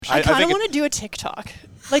I kind of want to do a TikTok.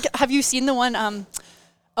 Like, have you seen the one, I'm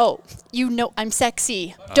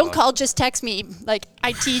sexy. Don't call, just text me. Like,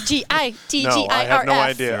 ITGITGIRF. No, I have no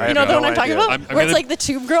idea. You know the one I'm talking about? Where it's like the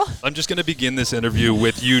tube girl? I'm just going to begin this interview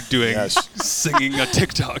with you doing singing a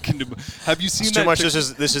TikTok. Have you seen it's that? Too much.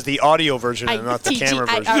 This is the audio version and not the camera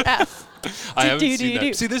version. I haven't seen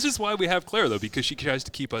that. See, this is why we have Claire, though, because she tries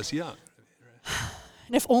to keep us young.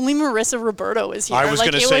 And if only Marissa Roberto was here. I was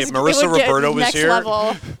going to say, if Marissa Roberto was here,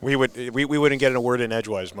 level. we wouldn't get a word in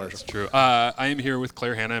edgewise, Marshall. That's true. I am here with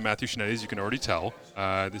Claire, Hanna, and Matthew Scianitti, as you can already tell.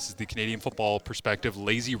 This is the Canadian Football Perspective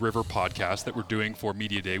Lazy River podcast that we're doing for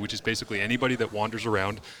Media Day, which is basically anybody that wanders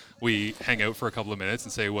around. We hang out for a couple of minutes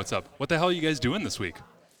and say, what's up? What the hell are you guys doing this week?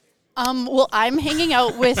 Well, I'm hanging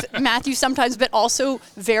out with Matthew sometimes, but also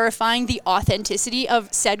verifying the authenticity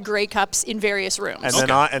of said Grey Cups in various rooms.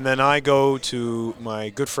 And then I go to my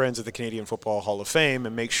good friends at the Canadian Football Hall of Fame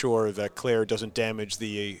and make sure that Claire doesn't damage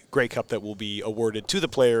the Grey Cup that will be awarded to the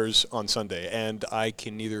players on Sunday. And I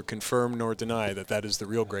can neither confirm nor deny that is the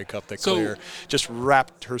real Grey Cup that Claire just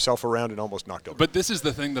wrapped herself around and almost knocked over. But this is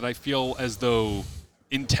the thing that I feel as though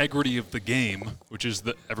integrity of the game, which is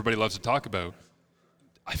that everybody loves to talk about,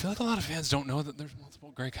 I feel like a lot of fans don't know that there's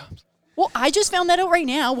multiple Grey Cups. Well, I just found that out right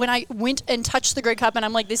now when I went and touched the Grey Cup, and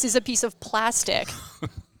I'm like, this is a piece of plastic.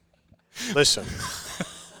 Listen,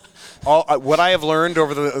 what I have learned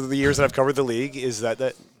over the years that I've covered the league is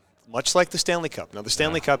that much like the Stanley Cup. Now, the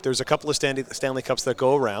Stanley Cup, there's a couple of Stanley Cups that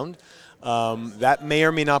go around. That may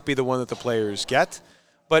or may not be the one that the players get.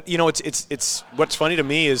 But, you know, it's what's funny to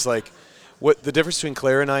me is, like, what the difference between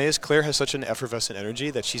Claire and I is, Claire has such an effervescent energy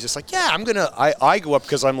that she's just like, I go up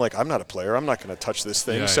because I'm like, I'm not a player. I'm not going to touch this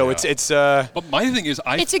thing. But my thing is,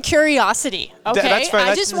 it's a curiosity, okay? That's fair.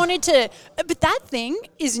 I just wanted to, but that thing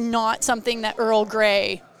is not something that Earl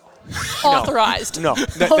Grey authorized. No.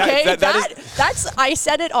 Okay, that's I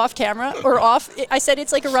said it off camera or off. I said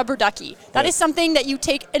it's like a rubber ducky. That is something that you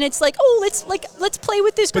take, and it's like, let's play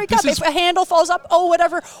with this Grey Cup. If a handle falls up,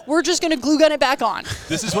 whatever, we're just gonna glue gun it back on.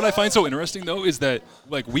 This is what I find so interesting, though, is that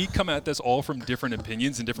like we come at this all from different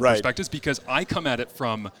opinions and different perspectives. Because I come at it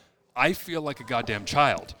from, I feel like a goddamn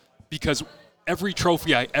child because every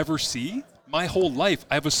trophy I ever see, my whole life,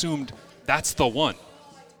 I've assumed that's the one.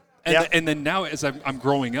 And then now as I'm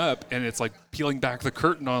growing up and it's like peeling back the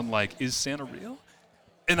curtain on like, is Santa real?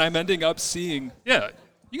 And I'm ending up seeing,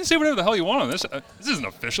 you can say whatever the hell you want on this. This isn't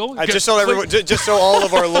official. Just so all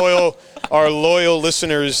of our loyal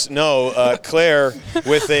listeners know, Claire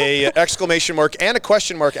with a exclamation mark and a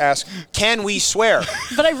question mark asks, "Can we swear?"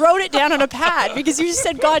 But I wrote it down on a pad because you just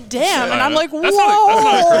said "God damn," and I'm like, "Whoa!" That's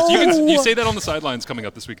not a curse. You say that on the sidelines coming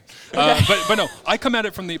up this week. Okay. But no, I come at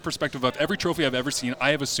it from the perspective of every trophy I've ever seen.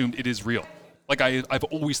 I have assumed it is real. Like I've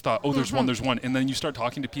always thought, there's one, and then you start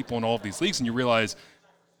talking to people in all of these leagues, and you realize.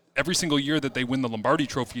 Every single year that they win the Lombardi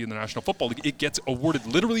Trophy in the National Football League, it gets awarded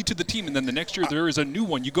literally to the team, and then the next year there is a new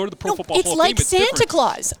one. You go to the Pro Football Hall of Fame, it's like Santa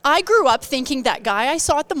Claus. I grew up thinking that guy I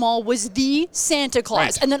saw at the mall was the Santa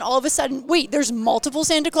Claus, and then all of a sudden, wait, there's multiple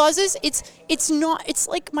Santa Clauses? It's not. It's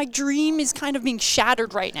like my dream is kind of being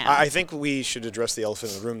shattered right now. I think we should address the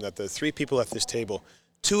elephant in the room that the three people at this table,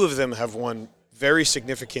 two of them have won very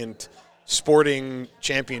significant sporting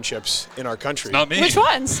championships in our country. It's not me. Which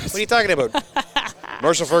ones? What are you talking about?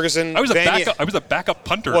 Marshall Ferguson. I was a backup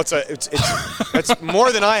punter. Well, it's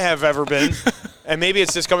more than I have ever been. And maybe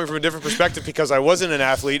it's just coming from a different perspective because I wasn't an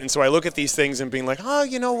athlete. And so I look at these things and being like,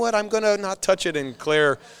 you know what? I'm going to not touch it. And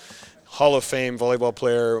Claire, Hall of Fame volleyball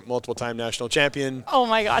player, multiple-time national champion. Oh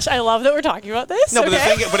my gosh, I love that we're talking about this. No, but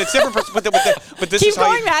it's different. But this Keep is how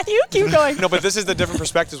going, Matthew. Keep going. No, but this is the different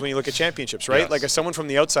perspectives when you look at championships, right? Yes. Like as someone from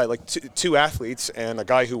the outside, like two athletes and a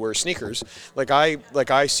guy who wears sneakers. Like I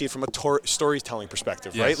see it from a storytelling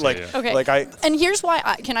perspective, right? Okay. And here's why.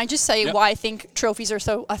 Can I just say why I think trophies are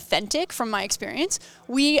so authentic from my experience?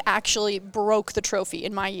 We actually broke the trophy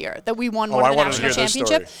in my year that we won one of the national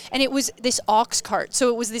championship, and it was this ox cart. So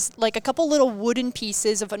it was this like a couple little wooden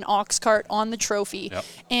pieces of an ox cart on the trophy,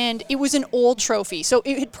 and it was an old trophy, so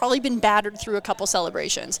it had probably been battered through a couple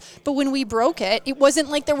celebrations. But when we broke it, it wasn't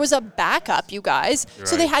like there was a backup, you guys.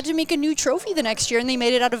 So they had to make a new trophy the next year, and they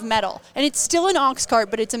made it out of metal. And it's still an ox cart,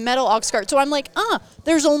 but it's a metal ox cart. So I'm like,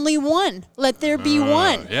 there's only one. Let there be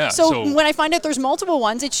one. Yeah. So when I find out there's multiple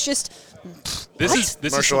ones, it's just.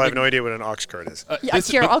 This Marshall, I have no idea what an ox cart is.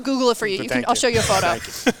 Here, I'll Google it for you. I'll show you a photo.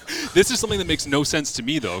 This is something that makes no sense to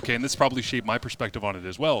me, though, okay? And this probably shaped my perspective on it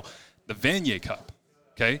as well. The Vanier Cup,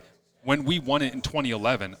 okay? When we won it in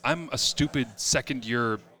 2011, I'm a stupid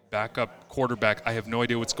second-year backup quarterback. I have no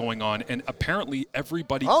idea what's going on. And apparently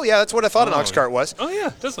everybody... Oh, yeah, that's what I thought an ox cart was. Oh, yeah,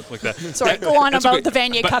 it does look like that. Sorry, go on about the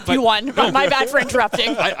Vanier Cup you won. No, my bad for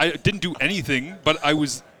interrupting. I didn't do anything, but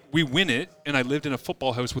we win it, and I lived in a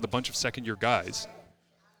football house with a bunch of second-year guys.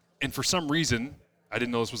 And for some reason, I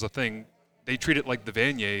didn't know this was a thing, they treat it like the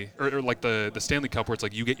Vanier, or like the Stanley Cup, where it's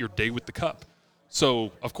like you get your day with the cup.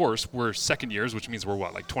 So, of course, we're second years, which means we're,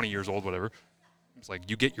 like 20 years old, whatever. It's like,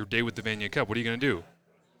 you get your day with the Vanier Cup. What are you going to do?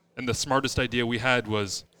 And the smartest idea we had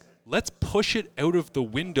was, let's push it out of the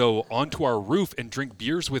window onto our roof and drink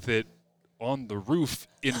beers with it on the roof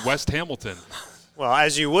in West Hamilton. Well,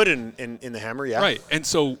 as you would in the Hammer, yeah. Right. And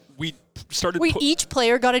so we started... each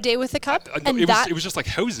player got a day with the cup? It was just like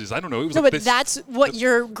houses. I don't know. It was no, like but this. That's what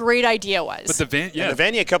your great idea was. But the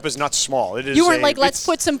Vanier Cup is not small. It is. You weren't like, let's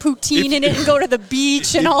put some poutine in it and go to the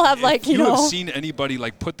beach and I'll have like, you know. Have seen anybody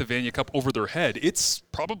like put the Vanier Cup over their head, it's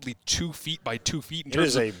probably 2 feet by 2 feet. It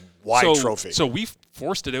is a wide trophy. So we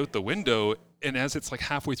forced it out the window, and as it's like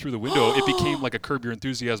halfway through the window, it became like a Curb Your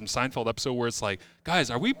Enthusiasm Seinfeld episode where it's like,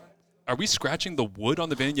 guys, are we scratching the wood on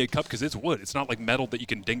the Vanier Cup? Because it's wood. It's not like metal that you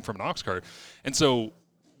can ding from an ox cart. And so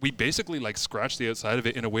we basically like scratched the outside of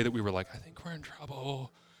it in a way that we were like, I think we're in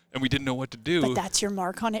trouble. And we didn't know what to do. But that's your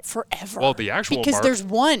mark on it forever. Well, the actual because mark. There's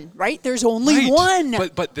one, right? There's only one.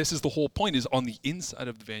 But this is the whole point, is on the inside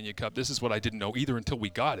of the Vanier Cup. This is what I didn't know either until we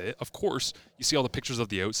got it. Of course, you see all the pictures of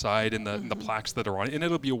the outside and the plaques that are on it. And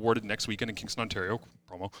it'll be awarded next weekend in Kingston, Ontario.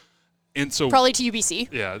 Promo. And so probably to UBC.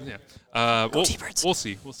 Yeah. T-Birds. We'll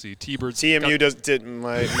see. T-Birds. TMU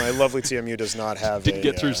my lovely TMU does not have. Didn't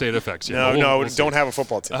get through St. FX. No, don't have a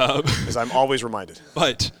football team, because I'm always reminded.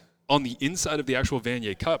 But on the inside of the actual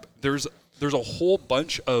Vanier Cup, there's a whole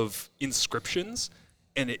bunch of inscriptions,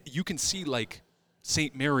 and you can see like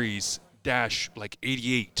St. Mary's like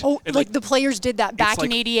 88. Oh, and like the players did that back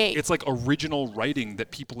in 88. It's like original writing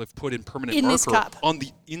that people have put in permanent in marker this cup. On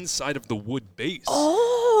the inside of the wood base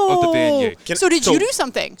of the Vanier. So did you do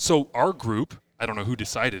something? So our group, I don't know who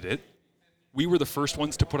decided it, we were the first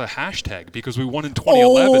ones to put a hashtag because we won in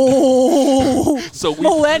 2011. Oh, so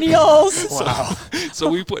millennials. Wow. So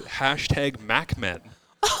we put hashtag MacMen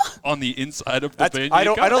on the inside of the Vanier I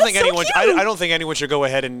don't Cup. think anyone. I don't think anyone should go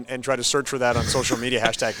ahead and try to search for that on social media.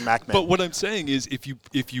 Hashtag MacMen. But what I'm saying is, if you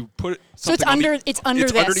put something so it's under it's this.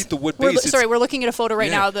 underneath the wood base. We're looking at a photo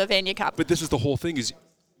right now of the Vanier Cup. But this is the whole thing: is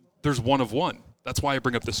there's one of one. That's why I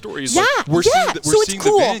bring up the story. We're seeing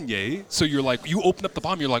cool. The Vanier. So you're like, you open up the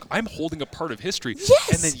bottom, you're like, I'm holding a part of history. Yes.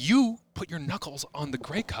 And then you put your knuckles on the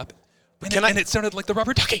Grey Cup. And it sounded like the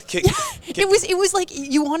rubber ducky. It was like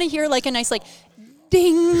you want to hear like a nice like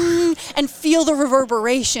ding and feel the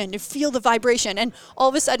reverberation, and feel the vibration, and all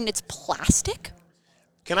of a sudden it's plastic.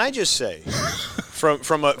 Can I just say,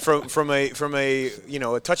 from a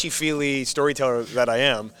a touchy-feely storyteller that I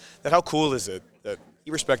am, that how cool is it that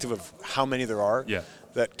irrespective of how many there are,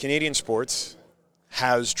 that Canadian sports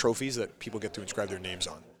has trophies that people get to inscribe their names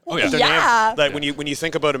on. Oh yeah. When you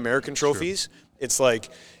think about American trophies, it's like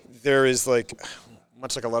there is like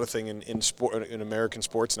much like a lot of things in American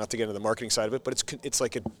sports. Not to get into the marketing side of it, but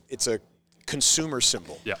it's a consumer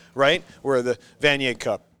symbol, right? Where the Vanier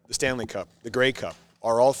Cup, the Stanley Cup, the Grey Cup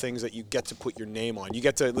are all things that you get to put your name on. You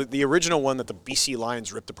get to the original one that the BC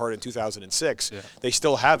Lions ripped apart in 2006. Yeah. They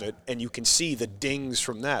still have it, and you can see the dings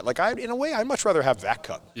from that. Like in a way, I'd much rather have that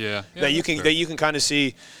cup. That you can kind of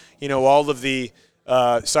see, all of the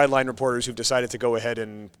sideline reporters who've decided to go ahead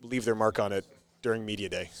and leave their mark on it during media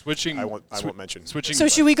day. I won't mention. So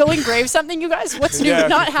should we go engrave something, you guys? What's new?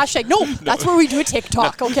 Not hashtag. No, that's where we do a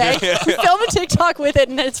TikTok, okay? We film a TikTok with it,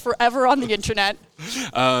 and then it's forever on the internet.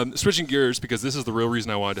 Switching gears, because this is the real reason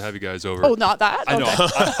I wanted to have you guys over. Oh, not that? I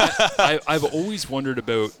know. I've always wondered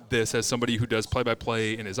about this as somebody who does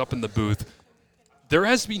play-by-play and is up in the booth. There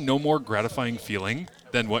has to be no more gratifying feeling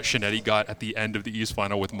than what Scianitti got at the end of the East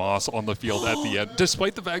Final with Moss on the field at the end,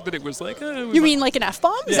 despite the fact that it was like... you mean like an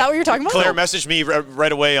F-bomb? Is that what you're talking about? Claire messaged me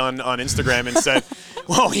right away on Instagram and said,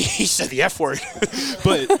 well, he said the F word.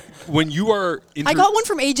 But when you are... I got one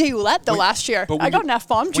from AJ Ouellette, last year. I got an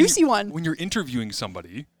F-bomb, juicy one. When you're interviewing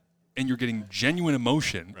somebody and you're getting genuine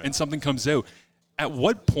emotion and something comes out, at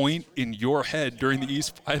what point in your head during the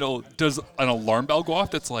East Final does an alarm bell go off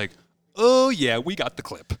that's like, oh, yeah, we got the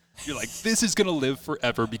clip. You're like, this is going to live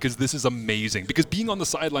forever because this is amazing. Because being on the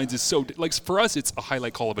sidelines is so... Like, for us, it's a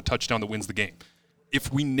highlight call of a touchdown that wins the game.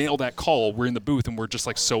 If we nail that call, we're in the booth and we're just,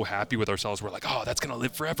 like, so happy with ourselves. We're like, oh, that's going to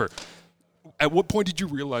live forever. At what point did you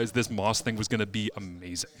realize this Moss thing was going to be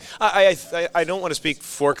amazing? I don't want to speak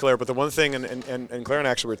for Claire, but the one thing, and Claire and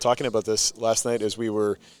I actually were talking about this last night as we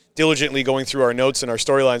were diligently going through our notes and our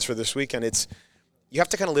storylines for this weekend, you have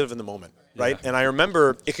to kind of live in the moment, right? And I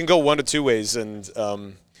remember it can go one of two ways, and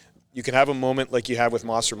you can have a moment like you have with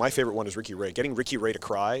Monster. My favorite one is Ricky Ray. Getting Ricky Ray to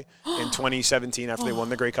cry in 2017 after they won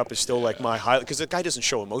the Grey Cup is still like my highlight, because the guy doesn't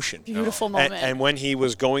show emotion. Beautiful moment. And when he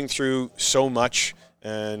was going through so much,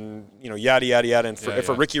 and yada yada yada, and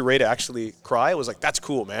for Ricky Ray to actually cry, I was like, that's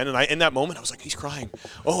cool, man. And in that moment I was like, he's crying.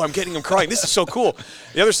 Oh, I'm getting him crying. This is so cool.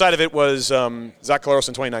 The other side of it was Zach Collaros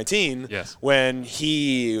in 2019, when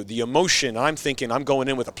the emotion. I'm thinking I'm going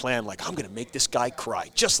in with a plan, like I'm going to make this guy cry,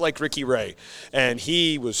 just like Ricky Ray, and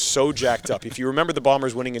he was so jacked up. If you remember the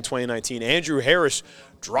Bombers winning in 2019, Andrew Harris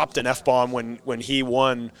dropped an F-bomb when he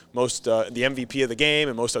won the MVP of the game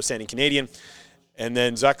and most outstanding Canadian, and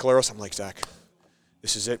then Zach Collaros, I'm like, Zach,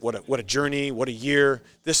 this is it. What a journey. What a year.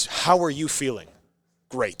 How are you feeling?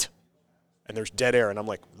 Great. And there's dead air, and I'm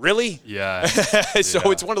like, really? Yeah. So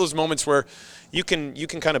it's one of those moments where you can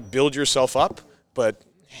kind of build yourself up, but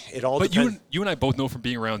it all depends. But you and I both know from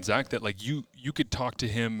being around Zach that like you could talk to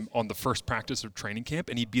him on the first practice of training camp,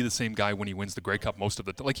 and he'd be the same guy when he wins the Grey Cup most of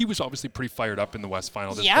the time. Like, he was obviously pretty fired up in the West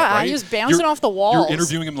Final. Right? He was bouncing off the walls. You're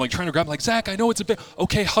interviewing him, like trying to grab him, like, Zach, I know it's a bit.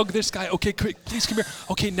 Okay, hug this guy. Okay, quick, please come here.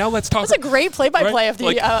 Okay, now let's talk. That's a great play-by-play of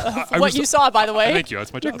what you saw, by the way. Thank you.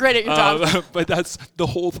 That's my job. You're great at your job. But that's the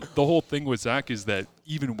whole thing with Zach, is that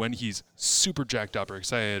even when he's super jacked up or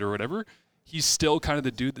excited or whatever, he's still kind of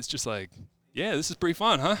the dude that's just like, yeah, this is pretty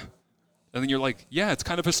fun, huh? And then you're like, yeah, it's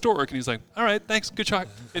kind of historic. And he's like, all right, thanks, good shot.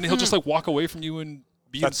 And he'll just like walk away from you and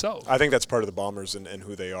be himself. I think that's part of the Bombers and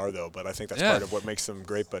who they are, though. But I think that's part of what makes them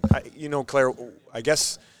great. But, Claire, I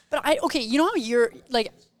guess. But you know how you're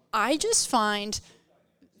like, I just find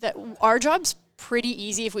that our job's pretty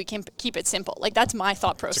easy if we can keep it simple. Like, that's my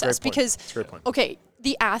thought process. Because, okay,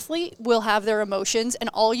 the athlete will have their emotions, and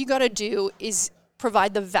all you got to do is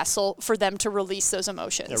provide the vessel for them to release those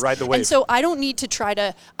emotions. Yeah, ride the wave. And so I don't need to try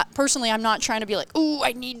to, personally, I'm not trying to be like, ooh,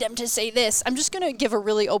 I need them to say this. I'm just going to give a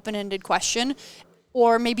really open-ended question,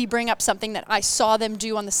 or maybe bring up something that I saw them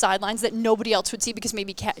do on the sidelines that nobody else would see because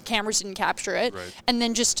maybe cameras didn't capture it. Right. And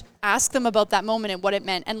then just ask them about that moment and what it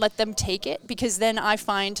meant, and let them take it, because then I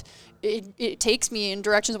find it takes me in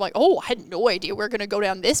directions of like, oh, I had no idea we're going to go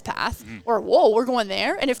down this path, or whoa, we're going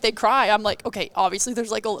there. And if they cry, I'm like, okay, obviously there's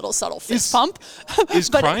like a little subtle fist pump. Is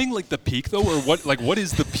crying like the peak though, or what? Like, what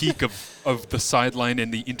is the peak of the sideline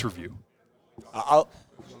and the interview? I'll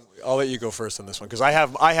let you go first on this one, because I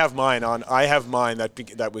have mine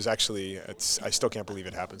that was actually, I still can't believe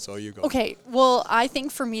it happened. So you go. Okay, well, I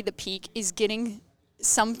think for me the peak is getting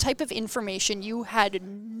some type of information you had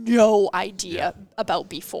no idea about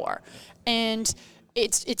before. And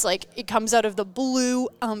it's like it comes out of the blue.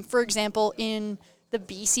 For example, in the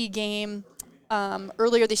BC game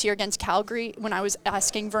earlier this year against Calgary, when I was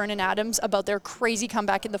asking Vernon Adams about their crazy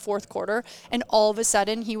comeback in the fourth quarter, and all of a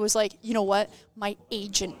sudden he was like, you know what, my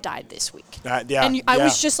agent died this week. And I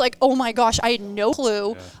was just like, oh my gosh, I had no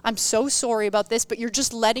clue. I'm so sorry about this, but you're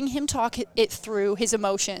just letting him talk it through his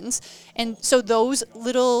emotions. And so those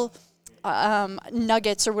little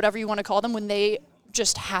nuggets, or whatever you want to call them, when they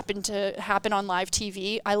just happen on live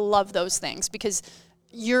TV, I love those things, because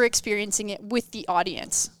you're experiencing it with the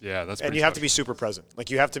audience. Yeah, that's. And you have to be super present. Like,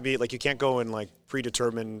 you have to be like, you can't go and like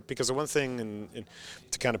predetermine, because the one thing, and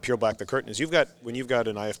to kind of peel back the curtain, is when you've got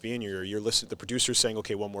an IFB and you're listening, the producer's saying,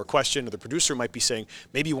 okay, one more question, or the producer might be saying,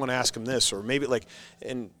 maybe you want to ask him this, or maybe like,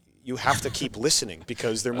 and you have to keep listening,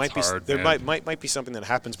 because there might be something that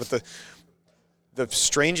happens. But the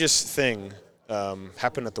strangest thing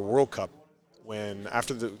happened at the World Cup, when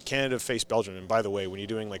after the Canada faced Belgium. And by the way, when you're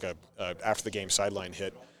doing like a after the game sideline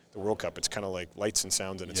hit, the World Cup, it's kind of like lights and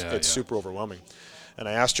sounds, and it's super overwhelming. And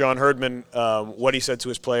I asked John Herdman what he said to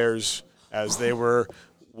his players as they were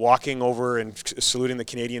walking over and saluting the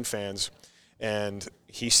Canadian fans. And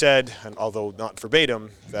he said, and although not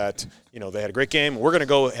verbatim, that they had a great game. We're going to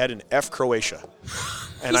go ahead and F Croatia.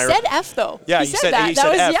 And he said F though. Yeah, he said that. He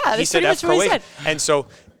said F. Yeah, he said F Croatia. And so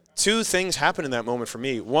two things happened in that moment for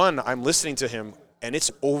me. One, I'm listening to him, and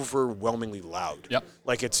it's overwhelmingly loud. Yep.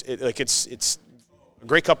 Like it's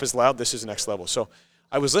Grey Cup is loud. This is next level. So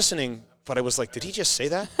I was listening, but I was like, did he just say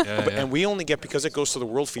that? And we only get, because it goes to the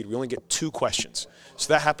world feed, we only get 2 questions.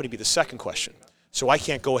 So that happened to be the second question. So I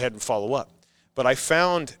can't go ahead and follow up. But I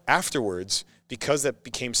found afterwards, because that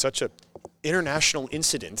became such a international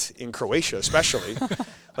incident in Croatia, especially,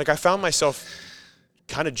 like I found myself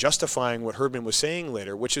kind of justifying what Herdman was saying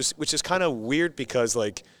later, which is kind of weird, because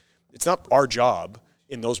like it's not our job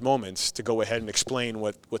in those moments to go ahead and explain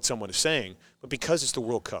what someone is saying, but because it's the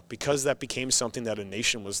World Cup, because that became something that a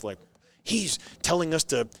nation was like, he's telling us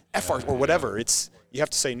to F our or whatever. You have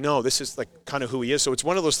to say, no, this is like kind of who he is. So it's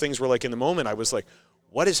one of those things where like in the moment I was like,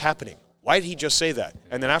 what is happening? why did he just say that?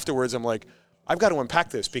 And then afterwards, I'm like, I've got to unpack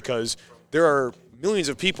this because there are millions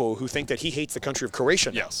of people who think that he hates the country of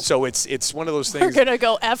Croatia now. Yes. So it's one of those things. We're going to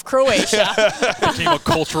go F Croatia. It became a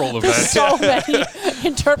cultural event. So many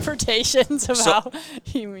interpretations of how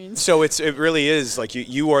he means. So it really is like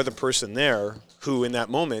you are the person there who in that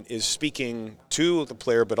moment is speaking to the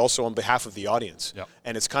player, but also on behalf of the audience. Yep.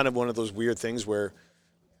 And it's kind of one of those weird things where,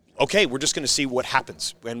 okay, we're just going to see what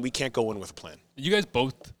happens, and we can't go in with a plan. You guys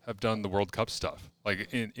both have done the World Cup stuff,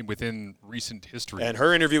 like within recent history. And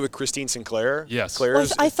her interview with Christine Sinclair. Yes. Well,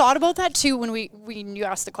 I thought about that too when you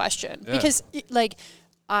asked the question because like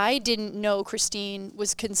I didn't know Christine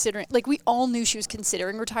was considering, like we all knew she was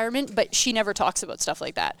considering retirement, but she never talks about stuff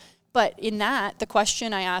like that. But in that, the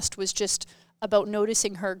question I asked was just about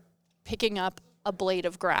noticing her picking up a blade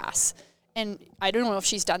of grass. And I don't know if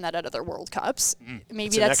she's done that at other World Cups.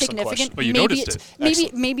 Maybe that's significant. But you noticed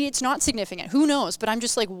it. Maybe it's not significant. Who knows? But I'm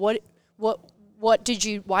just like, why did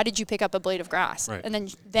you pick up a blade of grass? Right.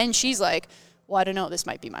 And then she's like, well, I don't know, this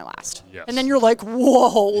might be my last. Yes. And then you're like,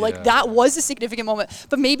 whoa, like that was a significant moment.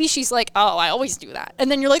 But maybe she's like, oh, I always do that. And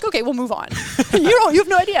then you're like, okay, we'll move on. you have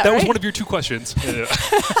no idea. That was one of your two questions. but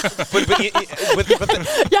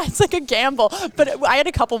yeah, it's like a gamble. But I had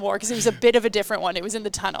a couple more because it was a bit of a different one. It was in the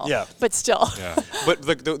tunnel. Yeah. But still. Yeah. But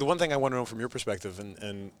the one thing I want to know from your perspective,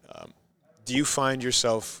 and do you find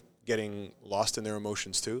yourself getting lost in their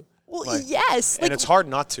emotions too? Well, yes. And it's hard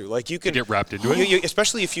not to. Like you can get wrapped into it.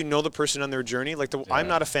 Especially if you know the person on their journey. Like I'm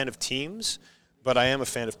not a fan of teams, but I am a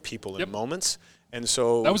fan of people in moments. And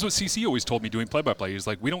so that was what CC always told me doing play-by-play. He's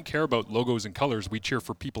like, we don't care about logos and colors. We cheer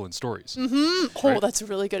for people and stories. Mm-hmm. Oh, that's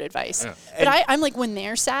really good advice. Yeah. But I'm like, when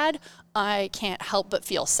they're sad, I can't help but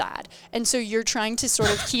feel sad. And so you're trying to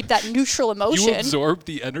sort of keep that neutral emotion. You absorb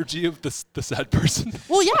the energy of the sad person.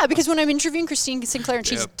 Well, yeah, because when I'm interviewing Christine Sinclair and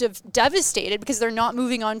she's devastated because they're not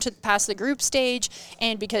moving on to past the group stage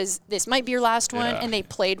and because this might be your last one and they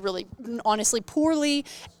played really, honestly, poorly,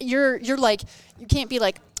 you're like, you can't be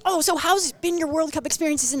like, oh, so how's been your World Cup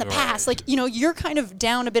experiences in the past? Like, you're kind of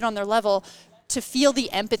down a bit on their level to feel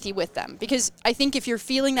the empathy with them. Because I think if you're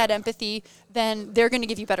feeling that empathy, then they're going to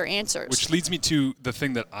give you better answers. Which leads me to the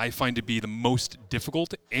thing that I find to be the most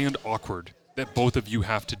difficult and awkward that both of you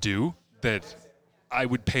have to do that I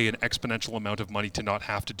would pay an exponential amount of money to not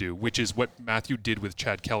have to do, which is what Matthew did with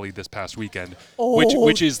Chad Kelly this past weekend,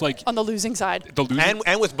 which is like on the losing side.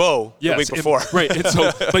 And with Bo the week before. Right. And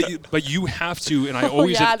so, but you have to, and I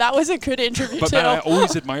always that was a good interview too. But I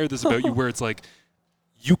always admire this about you, where it's like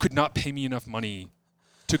you could not pay me enough money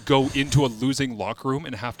to go into a losing locker room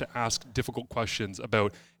and have to ask difficult questions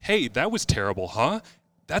about, hey, that was terrible, huh?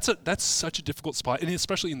 That's such a difficult spot, and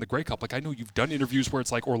especially in the Grey Cup. Like I know you've done interviews where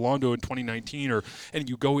it's like Orlando in 2019, and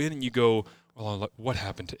you go in and you go, well, what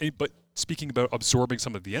happened? But speaking about absorbing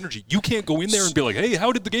some of the energy, you can't go in there and be like, hey,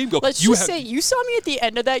 how did the game go? Let's just say you saw me at the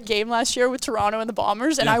end of that game last year with Toronto and the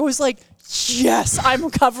Bombers, and I was like, yes, I'm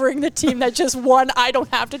covering the team that just won. I don't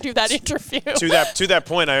have to do that interview. To that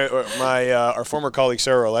point, our former colleague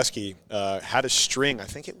Sarah Oleski had a string. I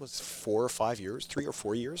think it was 3 or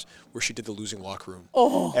 4 years, where she did the losing locker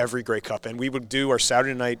room every Grey Cup, and we would do our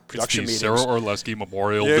Saturday night production meetings. Sarah Oleski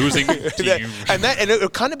Memorial Losing Team, and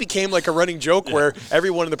it kind of became like a running joke where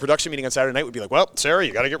everyone in the production meeting on Saturday night would be like, "Well, Sarah,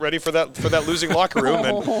 you got to get ready for that losing locker room,"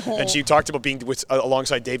 and she talked about being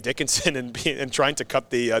alongside Dave Dickinson and trying to cut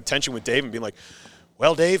the tension with Dave and being like,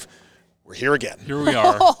 "Well, Dave, we're here again. Here we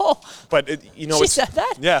are." But she said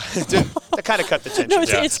that. Yeah, to kind of cut the tension. No,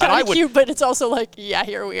 it's kind of cute, but it's also like, yeah,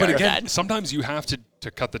 here we are. But again, sometimes you have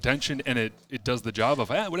to cut the tension, and it does the job of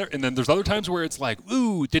whatever. And then there's other times where it's like,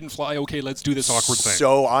 ooh, it didn't fly. Okay, let's do this awkward thing.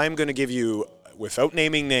 So I'm going to give you, without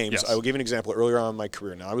naming names, I will give an example earlier on in my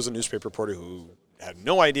career. Now, I was a newspaper reporter who had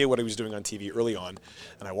no idea what I was doing on TV early on,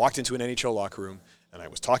 and I walked into an NHL locker room, and I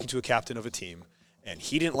was talking to a captain of a team, and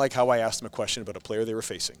he didn't like how I asked him a question about a player they were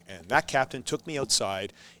facing. And that captain took me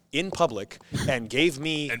outside in public and gave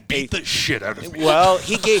me and beat the shit out of me. Well,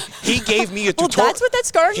 he gave me a tutorial. Well, that's what that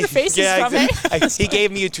scar on your face is from, eh? He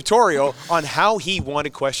gave me a tutorial on how he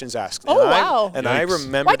wanted questions asked. Oh, wow. I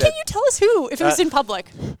remember. Why can't you tell us who if it was in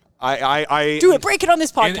public? I do it. Break it on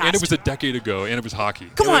this podcast. And it was a decade ago, and it was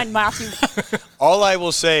hockey. Come on, Matthew. All I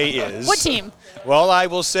will say is... What team? Well, I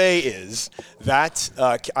will say is that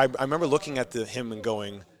I remember looking at him and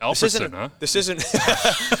going, Alfredson, huh? This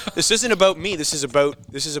isn't about me. This is about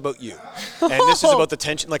you, and this is about the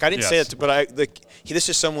tension. Like I didn't say it, but this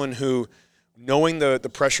is someone who, knowing the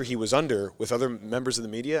pressure he was under with other members of the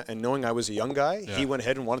media, and knowing I was a young guy, he went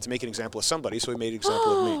ahead and wanted to make an example of somebody, so he made an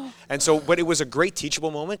example of me. And so, but it was a great teachable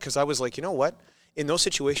moment because I was like, you know what? In those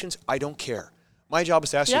situations, I don't care. My job is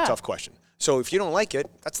to ask you a tough question. So if you don't like it,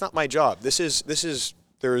 that's not my job.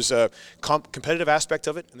 There's a competitive aspect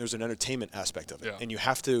of it, and there's an entertainment aspect of it, and you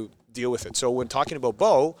have to deal with it. So when talking about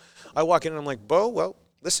Bo, I walk in and I'm like, Bo, well,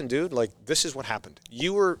 listen, dude, like, this is what happened.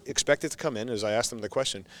 You were expected to come in, as I asked him the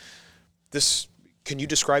question, can you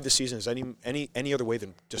describe the season as any other way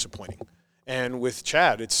than disappointing? And with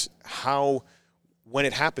Chad, it's how, when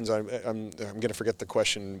it happens, I'm going to forget the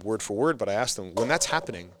question word for word, but I asked him, when that's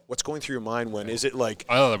happening, what's going through your mind? When is it like?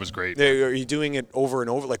 I thought that was great. Are you doing it over and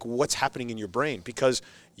over? Like, what's happening in your brain? Because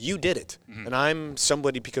you did it, and I'm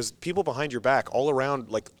somebody, because people behind your back, all around,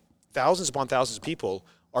 like thousands upon thousands of people,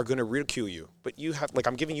 are going to ridicule you. But you have, like,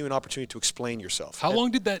 I'm giving you an opportunity to explain yourself. How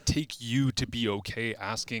long did that take you to be okay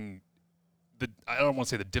asking I don't want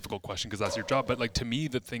to say the difficult question because that's your job, but like, to me,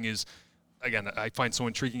 the thing is, again, I find so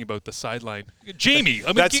intriguing about the sideline. Jamie,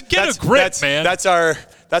 I mean, get a grip, man. That's our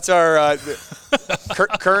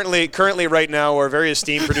currently right now, our very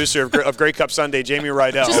esteemed producer of Grey Cup Sunday, Jamie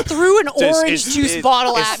Rydell, just threw an orange juice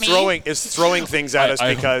bottle at me. Is throwing things at us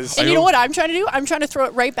because. And you know what I'm trying to do? I'm trying to throw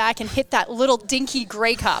it right back and hit that little dinky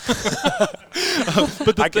Grey Cup.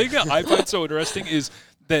 But the thing that I find so interesting is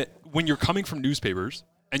that when you're coming from newspapers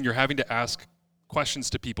and you're having to ask questions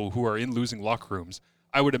to people who are in losing locker rooms,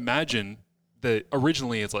 I would imagine that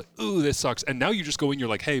originally it's like, ooh, this sucks. And now you just go in, you're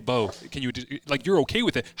like, hey, Bo, can you, like, you're okay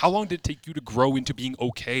with it. How long did it take you to grow into being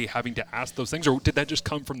okay having to ask those things? Or did that just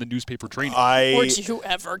come from the newspaper training? Or did you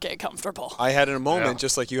ever get comfortable? I had in a moment,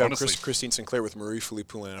 just like you had Christine Sinclair with Marie-Philippe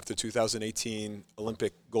Poulin after 2018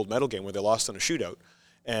 Olympic gold medal game where they lost on a shootout.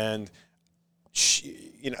 And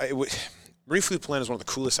she, Marie-Philippe Poulin is one of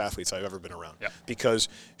the coolest athletes I've ever been around because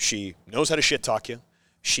she knows how to shit talk you.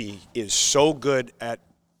 She is so good at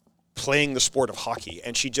playing the sport of hockey,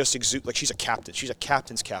 and she just exudes, like, she's a captain. She's a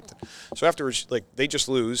captain's captain. So afterwards, like, they just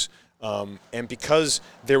lose, and because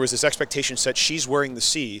there was this expectation set, she's wearing the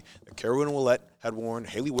C that Carolyn Ouellette had worn,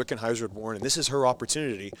 Haley Wickenheiser had worn, and this is her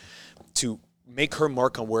opportunity to make her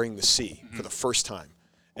mark on wearing the C for the first time.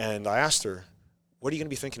 And I asked her, what are you going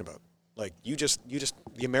to be thinking about? Like,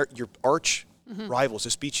 your arch rivals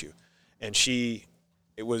just beat you. And she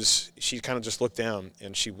kind of just looked down,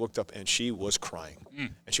 and she looked up, and she was crying.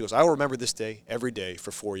 And she goes, I will remember this day every day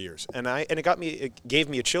for 4 years. And it gave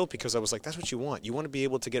me a chill because I was like, that's what you want. You want to be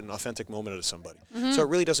able to get an authentic moment out of somebody. So it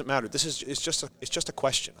really doesn't matter. It's just a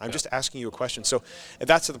question. I'm just asking you a question. So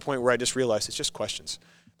that's to the point where I just realized it's just questions.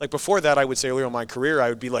 Like, before that, I would say earlier in my career, I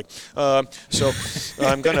would be like, I'm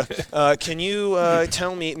going to, can you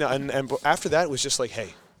tell me? No, and after that, it was just like,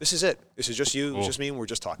 hey, this is it. This is just you. It's just me, and we're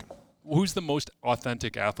just talking. Who's the most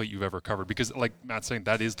authentic athlete you've ever covered? Because, like Matt's saying,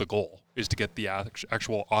 that is the goal, is to get the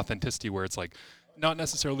actual authenticity where it's like, not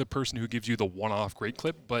necessarily the person who gives you the one-off great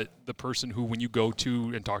clip, but the person who, when you go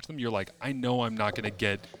to and talk to them, you're like, I know I'm not going to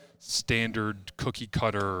get standard cookie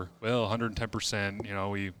cutter,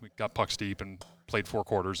 110%, we got pucks deep and played 4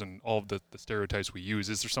 quarters and all of the stereotypes we use.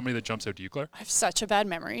 Is there somebody that jumps out to you, Claire? I have such a bad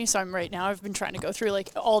memory, so I've been trying to go through, like,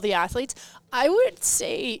 all the athletes. I would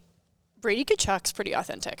say Brady Tkachuk's pretty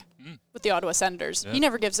authentic with the Ottawa Senators. Yeah. He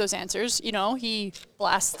never gives those answers. He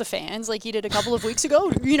blasts the fans like he did a couple of weeks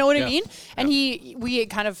ago. You know what I mean? And we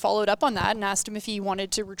kind of followed up on that and asked him if he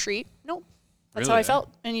wanted to retreat. Nope. That's how I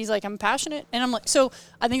felt. And he's like, I'm passionate. And I'm like, so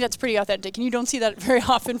I think that's pretty authentic. And you don't see that very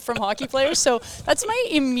often from hockey players. So that's my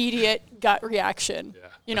immediate gut reaction.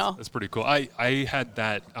 Yeah, that's pretty cool. I had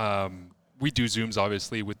that. We do Zooms,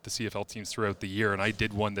 obviously, with the CFL teams throughout the year. And I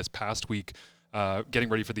did one this past week getting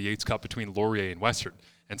ready for the Yates Cup between Laurier and Western.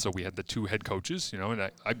 And so we had the 2 head coaches, and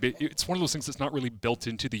it's one of those things that's not really built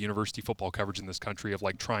into the university football coverage in this country of,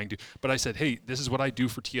 like, trying to. But I said, hey, this is what I do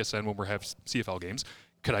for TSN when we have CFL games.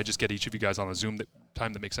 Could I just get each of you guys on a Zoom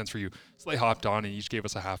time that makes sense for you? So they hopped on and each gave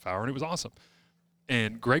us a half hour, and it was awesome.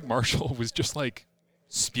 And Greg Marshall was just, like,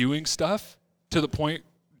 spewing stuff to the point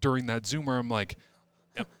during that Zoom where I'm like,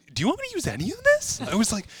 do you want me to use any of this? I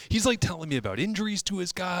was like, he's like telling me about injuries to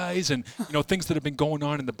his guys and, things that have been going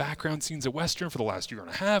on in the background scenes at Western for the last year and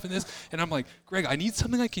a half and this. And I'm like, Greg, I need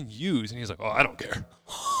something I can use. And he's like, oh, I don't care.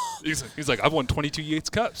 He's like, I've won 22 Yates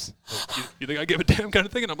Cups. You think I give a damn kind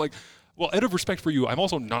of thing? And I'm like, well, out of respect for you, I'm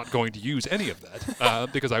also not going to use any of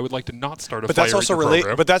that because I would like to not start a fire in your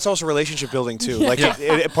program. But that's also relationship building too. Like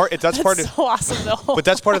that's part of so awesome though. But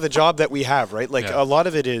that's part of the job that we have, right? Like a lot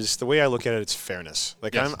of it is the way I look at it. It's fairness.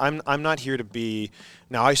 Like I'm not here to be.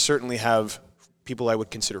 Now I certainly have people I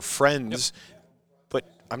would consider friends.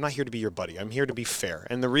 I'm not here to be your buddy. I'm here to be fair.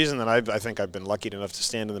 And the reason that I think I've been lucky enough to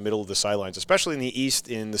stand in the middle of the sidelines, especially in the East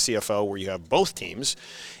in the CFL where you have both teams,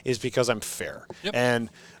 is because I'm fair. Yep. And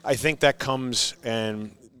I think that comes,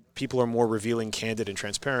 and people are more revealing, candid, and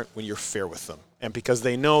transparent when you're fair with them. And because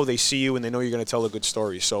they see you and they know you're going to tell a good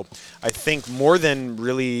story. So I think more than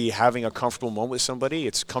really having a comfortable moment with somebody,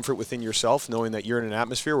 it's comfort within yourself, knowing that you're in an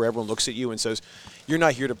atmosphere where everyone looks at you and says, you're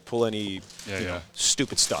not here to pull any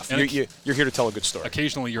stupid stuff. You're here to tell a good story.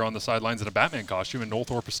 Occasionally you're on the sidelines in a Batman costume and Noel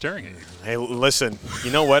Thorpe is staring at you. Hey, listen,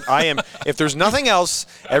 you know what? I am. If there's nothing else,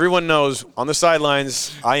 everyone knows on the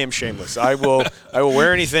sidelines, I am shameless. I will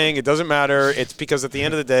wear anything. It doesn't matter. It's because at the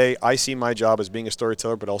end of the day, I see my job as being a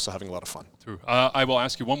storyteller, but also having a lot of fun. True. I will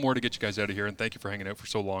ask you one more to get you guys out of here, and thank you for hanging out for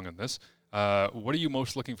so long on this. What are you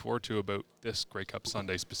most looking forward to about this Grey Cup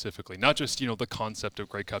Sunday specifically? Not just, the concept of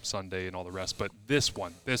Grey Cup Sunday and all the rest, but this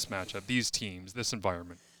matchup, these teams, this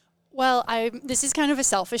environment. Well, this is kind of a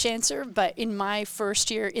selfish answer, but in my first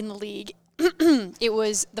year in the league, it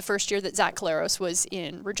was the first year that Zach Collaros was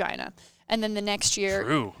in Regina. And then the next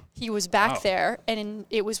year, he was back there, and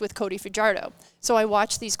it was with Cody Fajardo. So I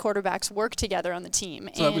watched these quarterbacks work together on the team.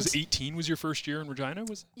 So that was 18 was your first year in Regina?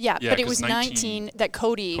 Yeah, but it was 19 that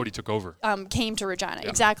Cody took over. Came to Regina,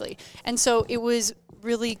 exactly. And so it was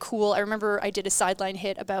really cool. I remember I did a sideline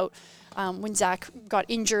hit about when Zach got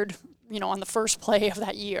injured, on the first play of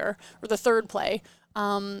that year, or the third play,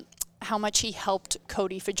 how much he helped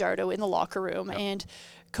Cody Fajardo in the locker room. Yep. And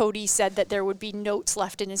Cody said that there would be notes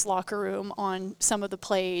left in his locker room on some of the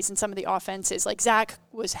plays and some of the offenses. Like, Zach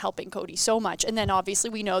was helping Cody so much. And then obviously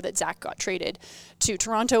we know that Zach got traded to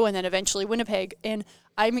Toronto and then eventually Winnipeg. And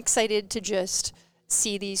I'm excited to just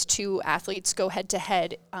see these two athletes go head to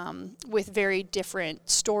head with very different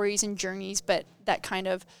stories and journeys, but that kind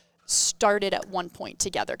of started at one point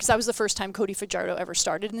together, because that was the first time Cody Fajardo ever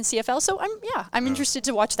started in the CFL. So I'm interested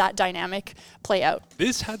to watch that dynamic play out.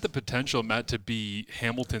 This had the potential, Matt, to be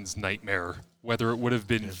Hamilton's nightmare, whether it would have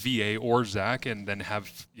been VA or Zach, and then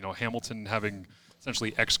have Hamilton having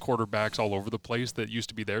essentially ex-quarterbacks all over the place that used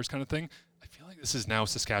to be theirs kind of thing. I feel like this is now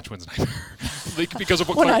Saskatchewan's nightmare. Because of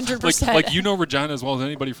what 100%. Regina as well as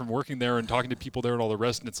anybody from working there and talking to people there and all the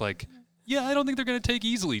rest, and it's like, yeah, I don't think they're going to take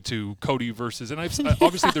easily to Cody versus, and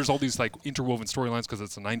obviously there's all these interwoven storylines because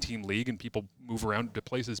it's a 19 league and people move around to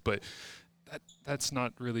places, but that's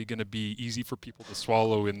not really going to be easy for people to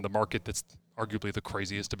swallow in the market that's arguably the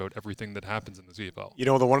craziest about everything that happens in the CFL.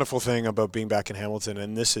 The wonderful thing about being back in Hamilton,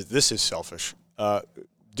 and this is selfish.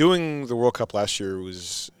 Doing the World Cup last year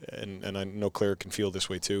was, and I know Claire can feel this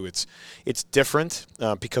way too. It's different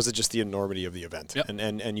because of just the enormity of the event, yep.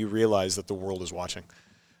 and you realize that the world is watching.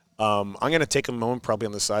 I'm going to take a moment probably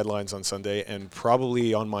on the sidelines on Sunday and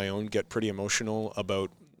probably on my own get pretty emotional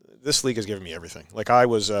about this league has given me everything. Like I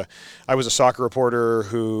was a soccer reporter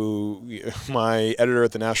who my editor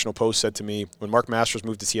at the National Post said to me when Mark Masters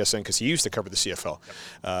moved to TSN, because he used to cover the CFL,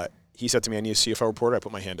 he said to me, I need a CFL reporter. I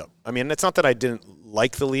put my hand up. I mean, it's not that I didn't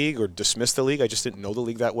like the league or dismiss the league. I just didn't know the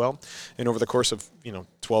league that well. And over the course of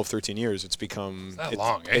 12, 13 years, it's become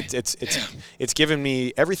it's given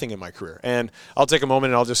me everything in my career. And I'll take a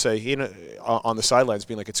moment and I'll just say, on the sidelines,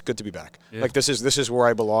 being like, it's good to be back. Yeah. Like this is where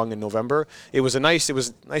I belong in November. It was nice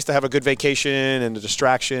to have a good vacation and a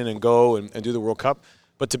distraction and go and do the World Cup.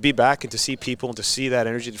 But to be back and to see people and to see that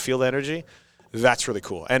energy, to feel that energy, that's really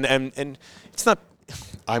cool. And it's not.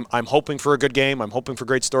 I'm hoping for a good game. I'm hoping for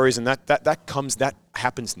great stories, and that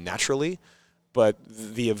happens naturally. But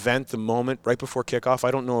the event, the moment right before kickoff,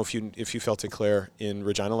 I don't know if you felt it, Claire, in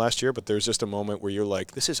Regina last year, but there's just a moment where you're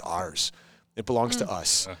like, this is ours. It belongs to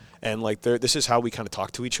us. And this is how we kind of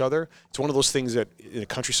talk to each other. It's one of those things that in a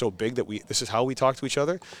country so big that this is how we talk to each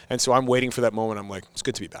other. And so I'm waiting for that moment. I'm like, it's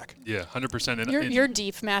good to be back. Yeah, 100%. You're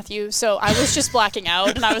deep, Matthew. So I was just blacking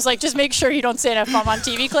out, and I was like, just make sure you don't say an F-bomb on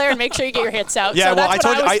TV, Claire, and make sure you get your hits out. Yeah, so that's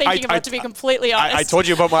what I was thinking about, to be completely honest. I told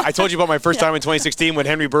you about my first time in 2016 when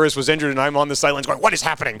Henry Burris was injured, and I'm on the sidelines going, what is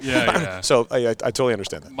happening? Yeah. So I totally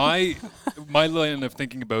understand that. My line of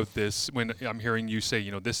thinking about this, when I'm hearing you say,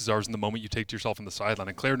 this is ours in the moment you take to yourself on the sideline,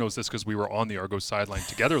 and Claire knows this because we were on the Argos sideline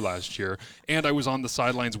together last year, and I was on the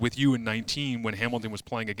sidelines with you in 19 when Hamilton was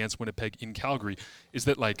playing against Winnipeg in Calgary, is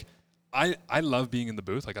that I love being in the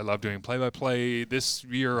booth. I love doing play-by-play. This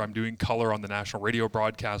year I'm doing color on the national radio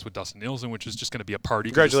broadcast with Dustin Nielsen, which is just going to be a party.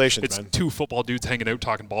 Congratulations, man. It's two football dudes hanging out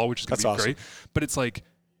talking ball, which is going to be awesome. Great. But it's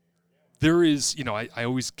there is, I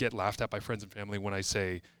always get laughed at by friends and family when I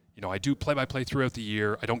say, I do play-by-play throughout the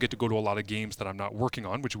year. I don't get to go to a lot of games that I'm not working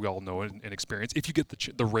on, which we all know and experience. If you get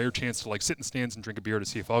the rare chance to sit in stands and drink a beer at a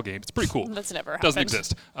CFL game, it's pretty cool. That's never happened. Doesn't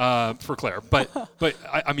exist for Claire. But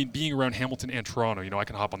I mean, being around Hamilton and Toronto, I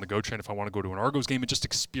can hop on the GO train if I want to go to an Argos game and just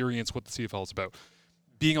experience what the CFL is about.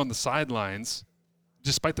 Being on the sidelines,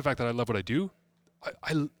 despite the fact that I love what I do,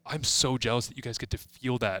 I'm so jealous that you guys get to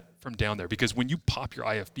feel that from down there, because when you pop your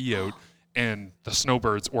IFB out and the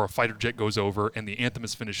snowbirds or a fighter jet goes over and the anthem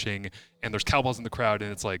is finishing and there's cowbells in the crowd,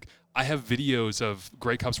 and it's like I have videos of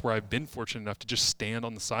Grey Cups where I've been fortunate enough to just stand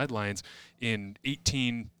on the sidelines in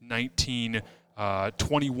 18, 19,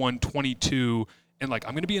 21, 22, and like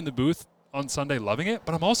I'm going to be in the booth on Sunday loving it,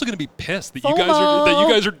 but I'm also going to be pissed that you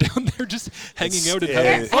guys are down there just hanging out and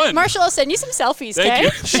having fun. Marshall, I'll send you some selfies, okay?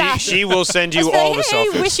 Thank you. She will send you all the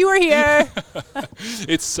selfies. Wish you were here.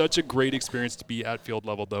 It's such a great experience to be at field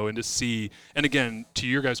level, though, and to see, and again, to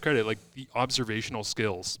your guys' credit, like the observational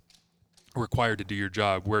skills required to do your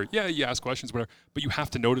job where, you ask questions, whatever, but you have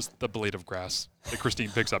to notice the blade of grass that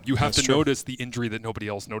Christine picks up. You have to notice the injury that nobody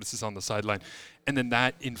else notices on the sideline, and then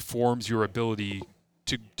that informs your ability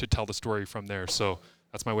to tell the story from there. So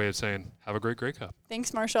that's my way of saying have a great Grey Cup.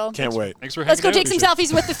 Thanks, Marshall. Can't wait. Thanks for hanging out. Let's go take some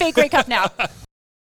selfies with the fake Grey Cup now.